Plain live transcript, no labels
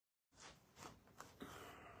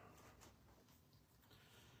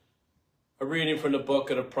A reading from the book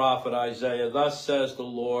of the prophet Isaiah. Thus says the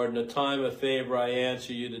Lord, in the time of favor I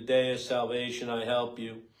answer you, the day of salvation I help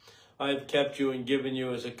you. I have kept you and given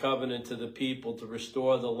you as a covenant to the people to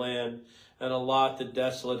restore the land and allot the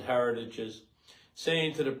desolate heritages,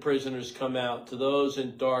 saying to the prisoners, come out, to those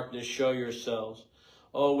in darkness show yourselves.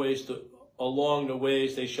 Along the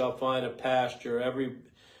ways they shall find a pasture,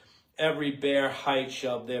 every bare height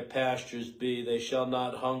shall their pastures be. They shall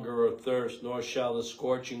not hunger or thirst, nor shall the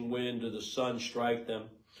scorching wind or the sun strike them.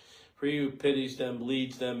 For he who pities them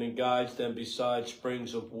leads them and guides them beside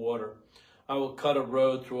springs of water. I will cut a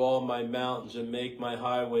road through all my mountains and make my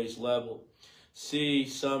highways level. See,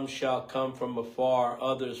 some shall come from afar,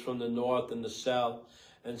 others from the north and the south,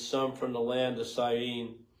 and some from the land of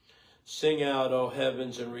Syene. Sing out, O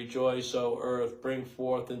heavens, and rejoice, O earth. Bring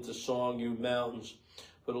forth into song, you mountains.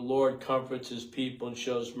 For the Lord comforts his people and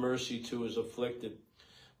shows mercy to his afflicted.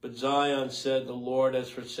 But Zion said, the Lord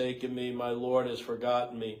has forsaken me, my Lord has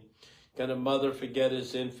forgotten me. Can a mother forget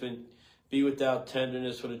his infant, be without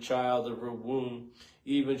tenderness for the child of her womb?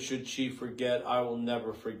 Even should she forget, I will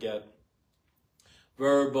never forget.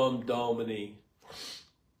 Verbum Domini.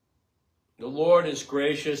 The Lord is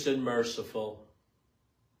gracious and merciful.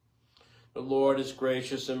 The Lord is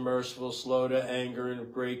gracious and merciful, slow to anger and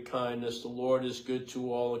of great kindness. The Lord is good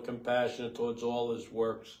to all and compassionate towards all his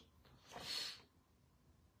works.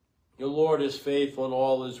 The Lord is faithful in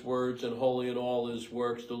all his words and holy in all his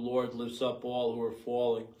works. The Lord lifts up all who are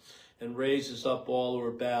falling and raises up all who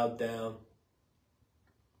are bowed down.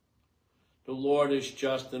 The Lord is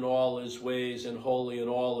just in all his ways and holy in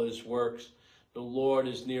all his works. The Lord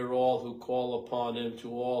is near all who call upon him,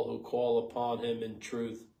 to all who call upon him in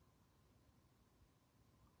truth.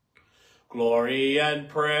 Glory and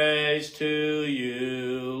praise to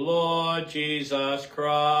you, Lord Jesus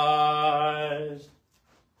Christ.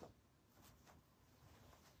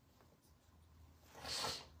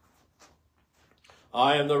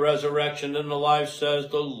 I am the resurrection and the life, says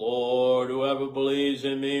the Lord. Whoever believes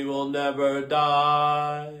in me will never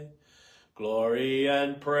die. Glory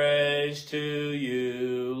and praise to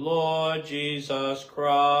you, Lord Jesus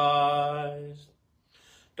Christ.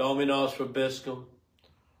 Dominos vobiscum.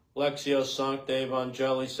 Lectio Sancta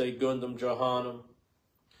Evangelii Secundum Johannem.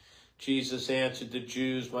 Jesus answered the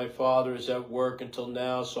Jews, my Father is at work until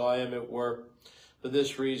now, so I am at work. For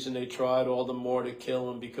this reason they tried all the more to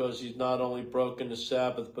kill him, because he's not only broken the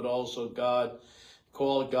Sabbath, but also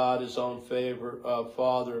called God his own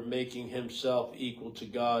Father, making himself equal to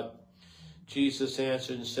God. Jesus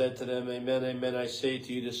answered and said to them, Amen, amen, I say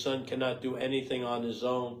to you, the Son cannot do anything on his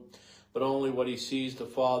own, but only what he sees the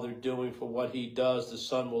Father doing. For what he does, the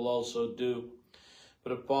Son will also do. For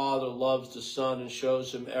the Father loves the Son and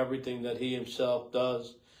shows him everything that he himself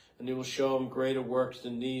does, and he will show him greater works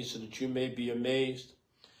than these, so that you may be amazed.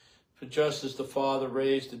 For just as the Father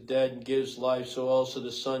raised the dead and gives life, so also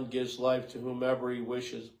the Son gives life to whomever he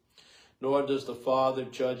wishes. Nor does the Father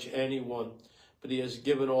judge anyone, but he has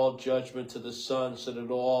given all judgment to the Son, so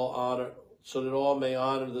that all may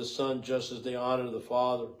honor the Son just as they honor the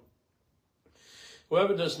Father.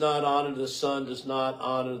 Whoever does not honor the Son does not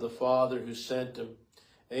honor the Father who sent him.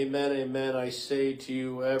 Amen, amen, I say to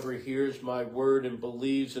you, whoever hears my word and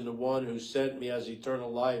believes in the one who sent me has eternal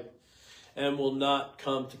life, and will not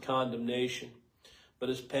come to condemnation, but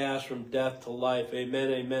is passed from death to life. Amen,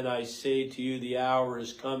 amen, I say to you, the hour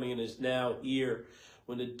is coming and is now here,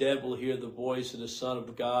 when the dead will hear the voice of the Son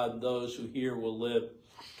of God, and those who hear will live.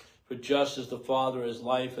 For just as the Father has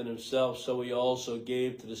life in himself, so he also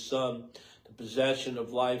gave to the Son possession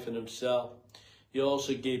of life in himself. He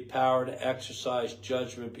also gave power to exercise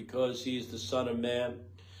judgment, because he is the Son of Man.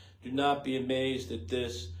 Do not be amazed at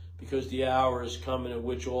this, because the hour is coming in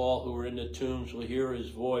which all who are in the tombs will hear his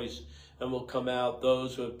voice and will come out,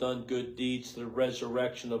 those who have done good deeds to the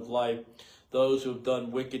resurrection of life, those who have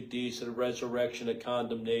done wicked deeds to the resurrection of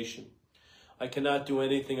condemnation. I cannot do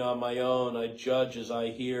anything on my own. I judge as I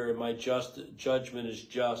hear, and my judgment is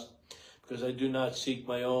just, because I do not seek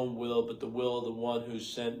my own will, but the will of the one who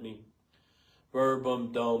sent me.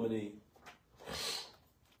 Verbum Domini.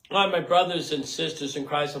 Hi, my brothers and sisters in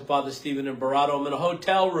Christ. I'm Father Stephen Imbarrato. I'm in a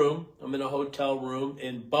hotel room.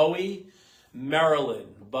 In Bowie,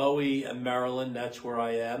 Maryland. Bowie, Maryland, that's where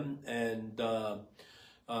I am. And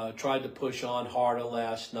tried to push on harder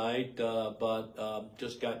last night, but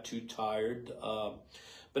just got too tired.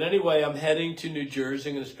 But anyway, I'm heading to New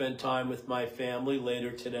Jersey. I'm going to spend time with my family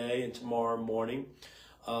later today and tomorrow morning,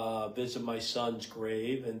 visit my son's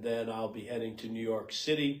grave, and then I'll be heading to New York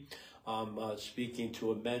City. I'm speaking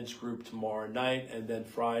to a men's group tomorrow night, and then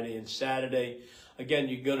Friday and Saturday, Again,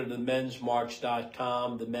 you go to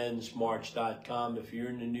themensmarch.com, themensmarch.com. If you're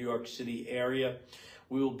in the New York City area,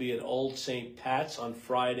 we will be at Old St. Pat's on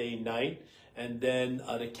Friday night, and then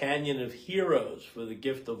the Canyon of Heroes for the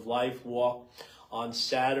Gift of Life walk on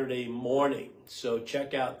Saturday morning. So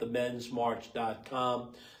check out themensmarch.com,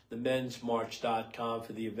 themensmarch.com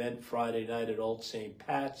for the event Friday night at Old St.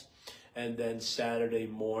 Pat's, and then Saturday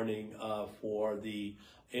morning for the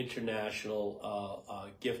International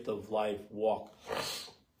Gift of Life walk.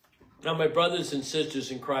 Now, my brothers and sisters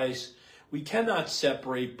in Christ, we cannot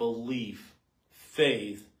separate belief,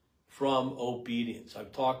 faith, from obedience.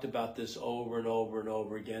 I've talked about this over and over and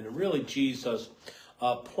over again. And really, Jesus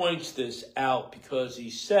points this out because he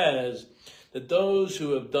says that those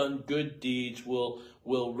who have done good deeds will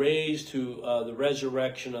raise to the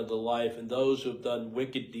resurrection of the life, and those who have done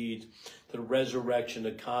wicked deeds to the resurrection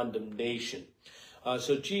of condemnation.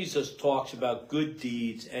 So Jesus talks about good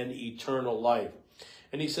deeds and eternal life.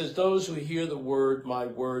 And he says, those who hear the word, my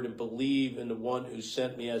word, and believe in the one who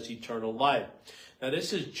sent me has eternal life. Now,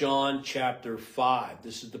 this is John chapter 5.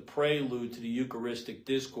 This is the prelude to the Eucharistic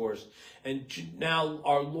discourse. And now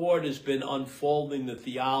our Lord has been unfolding the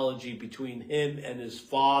theology between him and his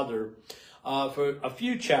Father for a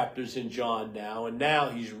few chapters in John now. And now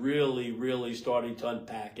he's really starting to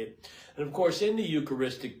unpack it. And of course, in the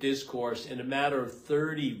Eucharistic discourse, in a matter of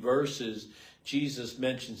 30 verses, Jesus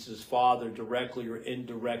mentions his Father directly or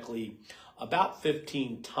indirectly about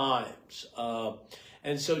 15 times.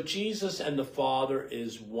 And so Jesus and the Father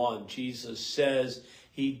is one. Jesus says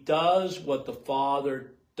he does what the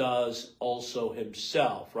Father does also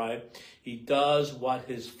himself, right? He does what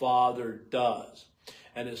his Father does.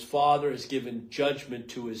 And his Father has given judgment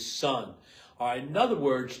to his Son. All right, in other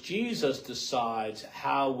words, Jesus decides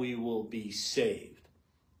how we will be saved,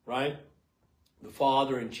 right? The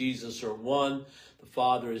Father and Jesus are one. The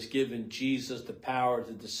Father has given Jesus the power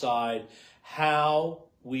to decide how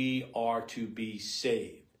we are to be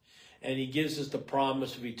saved. And he gives us the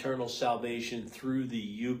promise of eternal salvation through the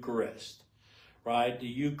Eucharist, right? The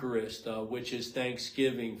Eucharist, which is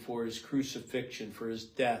thanksgiving for his crucifixion, for his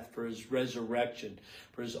death, for his resurrection,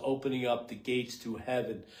 for his opening up the gates to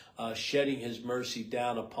heaven, shedding his mercy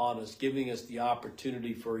down upon us, giving us the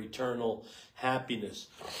opportunity for eternal happiness.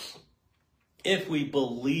 If we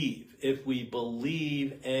believe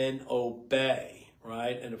and obey,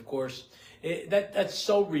 right? And of course, that's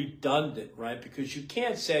so redundant, right? Because you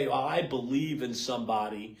can't say, well, I believe in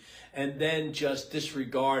somebody and then just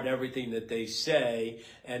disregard everything that they say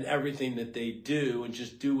and everything that they do and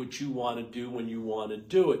just do what you want to do when you want to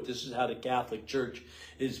do it. This is how the Catholic Church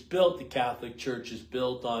is built. The Catholic Church is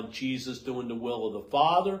built on Jesus doing the will of the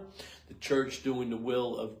Father, the Church doing the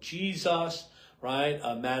will of Jesus, right?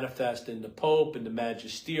 Manifest in the Pope and the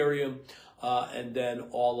Magisterium, and then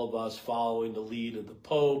all of us following the lead of the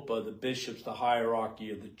Pope, the bishops, the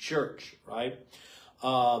hierarchy of the Church, right?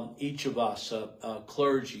 Each of us,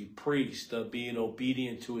 clergy, priest, being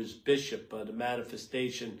obedient to his bishop, the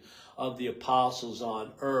manifestation of the apostles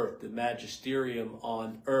on earth, the magisterium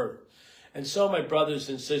on earth. And so, my brothers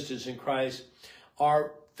and sisters in Christ,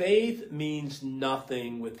 our faith means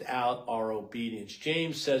nothing without our obedience.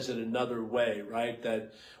 James says it another way, right?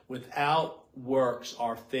 That without works,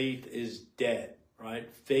 our faith is dead, right?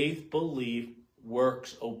 Faith, belief,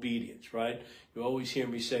 works, obedience, right? You always hear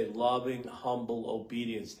me say loving, humble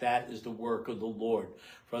obedience. That is the work of the Lord,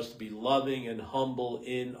 for us to be loving and humble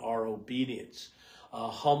in our obedience.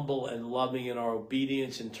 Humble and loving in our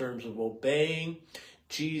obedience in terms of obeying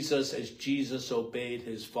Jesus as Jesus obeyed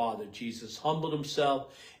his Father. Jesus humbled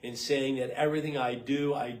himself in saying that everything I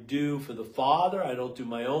do for the Father. I don't do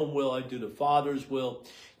my own will, I do the Father's will.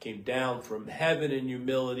 Came down from heaven in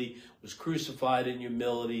humility, was crucified in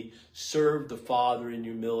humility, served the Father in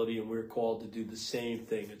humility, and we're called to do the same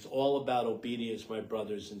thing. It's all about obedience, my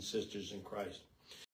brothers and sisters in Christ.